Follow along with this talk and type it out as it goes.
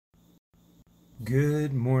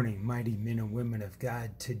Good morning, mighty men and women of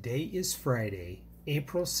God. Today is Friday,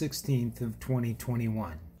 April 16th of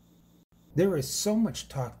 2021. There is so much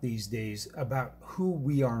talk these days about who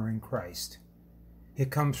we are in Christ. It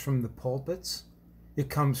comes from the pulpits. It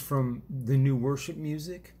comes from the new worship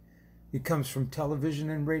music. It comes from television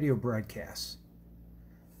and radio broadcasts.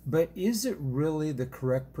 But is it really the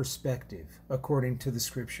correct perspective according to the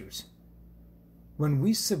scriptures? When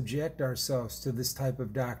we subject ourselves to this type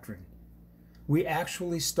of doctrine, we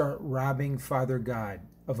actually start robbing Father God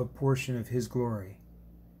of a portion of His glory.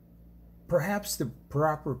 Perhaps the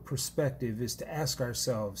proper perspective is to ask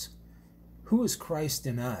ourselves, who is Christ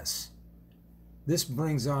in us? This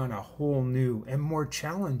brings on a whole new and more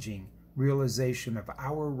challenging realization of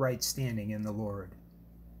our right standing in the Lord.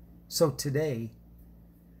 So today,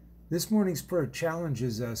 this morning's prayer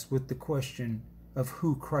challenges us with the question of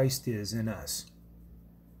who Christ is in us.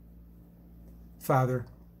 Father,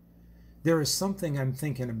 there is something I'm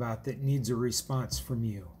thinking about that needs a response from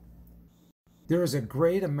you. There is a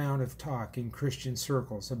great amount of talk in Christian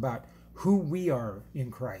circles about who we are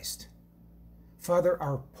in Christ. Father,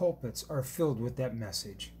 our pulpits are filled with that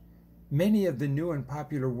message. Many of the new and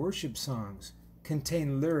popular worship songs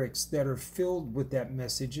contain lyrics that are filled with that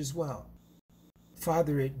message as well.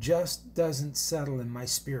 Father, it just doesn't settle in my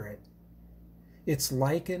spirit. It's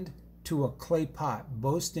likened to a clay pot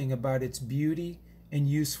boasting about its beauty and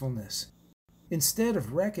usefulness, instead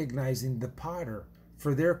of recognizing the potter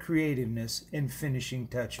for their creativeness and finishing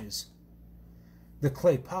touches. The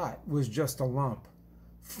clay pot was just a lump,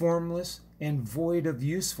 formless and void of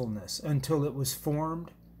usefulness until it was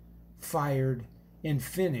formed, fired, and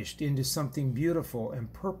finished into something beautiful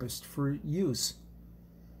and purposed for use.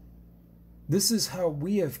 This is how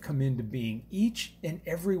we have come into being, each and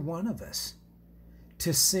every one of us.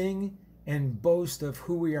 To sing and boast of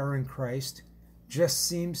who we are in Christ just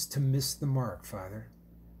seems to miss the mark, Father.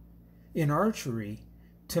 In archery,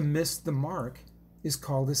 to miss the mark is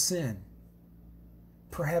called a sin.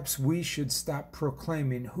 Perhaps we should stop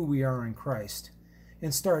proclaiming who we are in Christ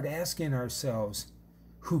and start asking ourselves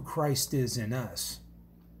who Christ is in us.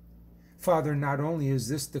 Father, not only is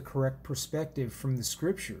this the correct perspective from the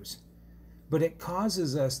scriptures, but it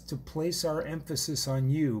causes us to place our emphasis on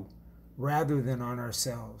you rather than on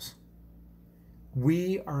ourselves.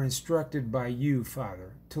 We are instructed by you,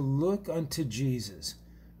 Father, to look unto Jesus,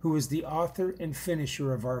 who is the author and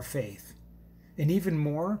finisher of our faith. And even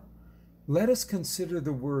more, let us consider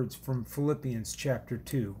the words from Philippians chapter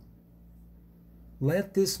 2.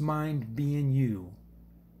 Let this mind be in you,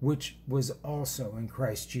 which was also in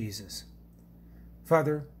Christ Jesus.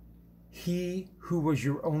 Father, He who was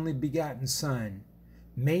your only begotten Son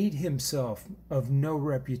made himself of no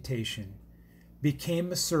reputation,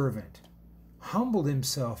 became a servant, humbled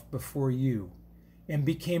himself before you, and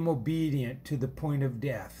became obedient to the point of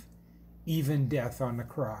death, even death on the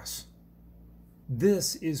cross.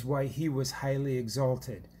 This is why he was highly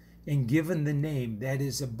exalted and given the name that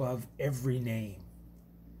is above every name.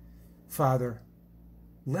 Father,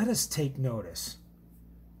 let us take notice.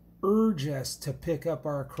 Urge us to pick up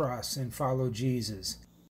our cross and follow Jesus,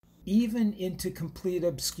 even into complete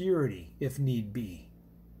obscurity if need be.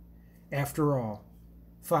 After all,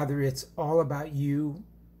 Father, it's all about you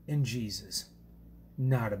and Jesus,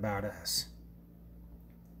 not about us.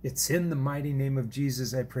 It's in the mighty name of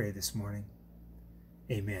Jesus I pray this morning.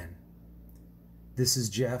 Amen. This is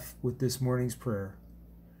Jeff with this morning's prayer,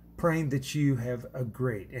 praying that you have a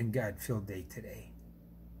great and God-filled day today.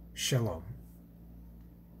 Shalom.